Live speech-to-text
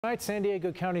Tonight, San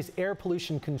Diego County's Air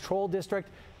Pollution Control District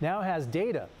now has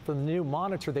data from the new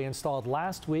monitor they installed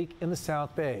last week in the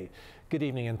South Bay. Good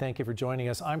evening and thank you for joining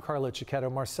us. I'm Carla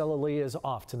Chiquetto. Marcella Lee is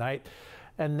off tonight.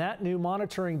 And that new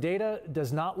monitoring data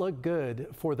does not look good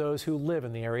for those who live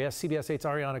in the area. CBS 8's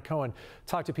Ariana Cohen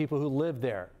talked to people who live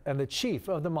there and the chief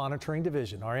of the monitoring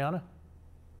division. Ariana?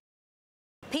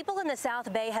 People in the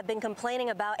South Bay have been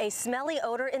complaining about a smelly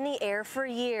odor in the air for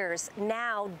years.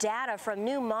 Now, data from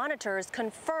new monitors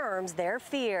confirms their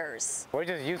fears. We're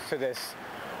just used to this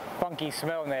funky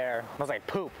smell in the air. It smells like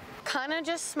poop. Kind of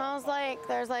just smells like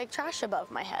there's like trash above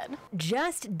my head.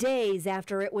 Just days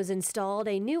after it was installed,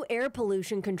 a new air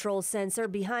pollution control sensor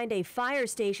behind a fire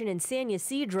station in San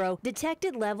Ysidro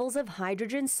detected levels of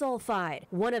hydrogen sulfide,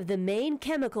 one of the main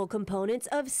chemical components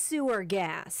of sewer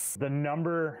gas. The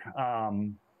number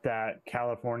that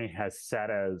California has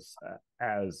set as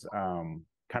kind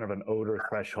of an odor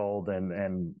threshold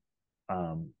and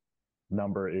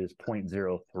number is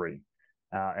 0.03.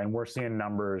 And we're seeing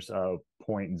numbers of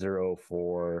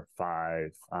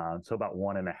 0.045, so about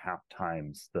 1.5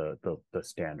 times the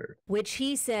standard. Which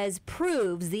he says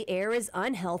proves the air is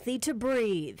unhealthy to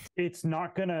breathe. It's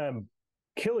not going to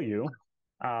kill you,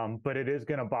 but it is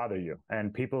going to bother you.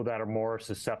 And people that are more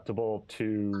susceptible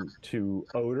to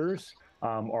odors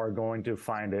are going to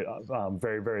find it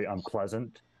very, very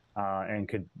unpleasant and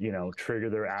could, trigger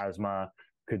their asthma,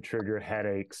 could trigger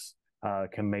headaches.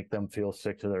 Can make them feel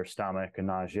sick to their stomach and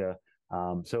nausea.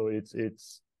 So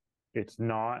it's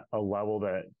not a level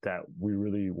that we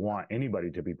really want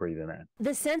anybody to be breathing in.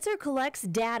 The sensor collects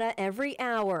data every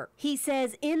hour. He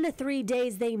says in the 3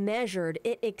 days they measured,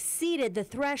 it exceeded the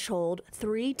threshold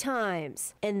 3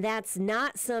 times. And that's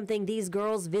not something these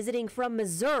girls visiting from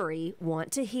Missouri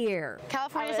want to hear.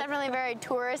 California is definitely a very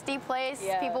touristy place.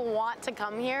 Yeah. People want to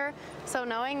come here. So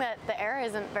knowing that the air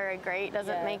isn't very great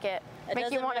doesn't make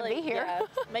you want to be here. Yeah,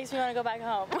 makes me want to go back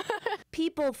home.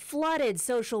 People flooded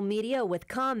social media with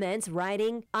comments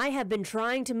writing, "I have been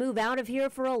trying to move out of here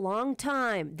for a long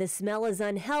time. The smell is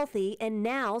unhealthy and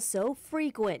now so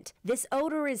frequent. This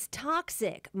odor is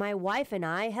toxic. My wife and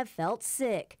I have felt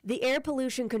sick." The Air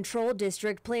Pollution Control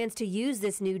District plans to use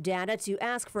this new data to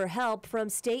ask for help from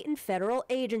state and federal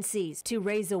agencies to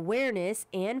raise awareness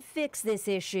and fix this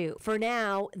issue. For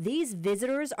now, these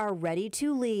visitors are ready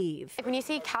to leave. When you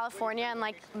see California in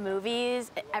like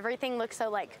movies, everything looks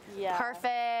so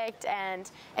perfect,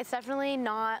 and it's definitely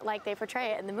not like they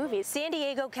portray it in the movies. San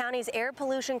Diego County's Air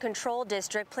Pollution Control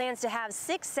District plans to have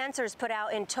 6 sensors put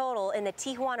out in total in the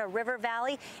Tijuana River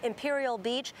Valley, Imperial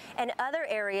Beach, and other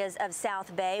areas of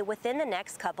South Bay within the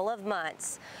next couple of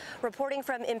months. Reporting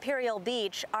from Imperial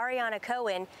Beach, Ariana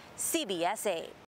Cohen, CBS 8.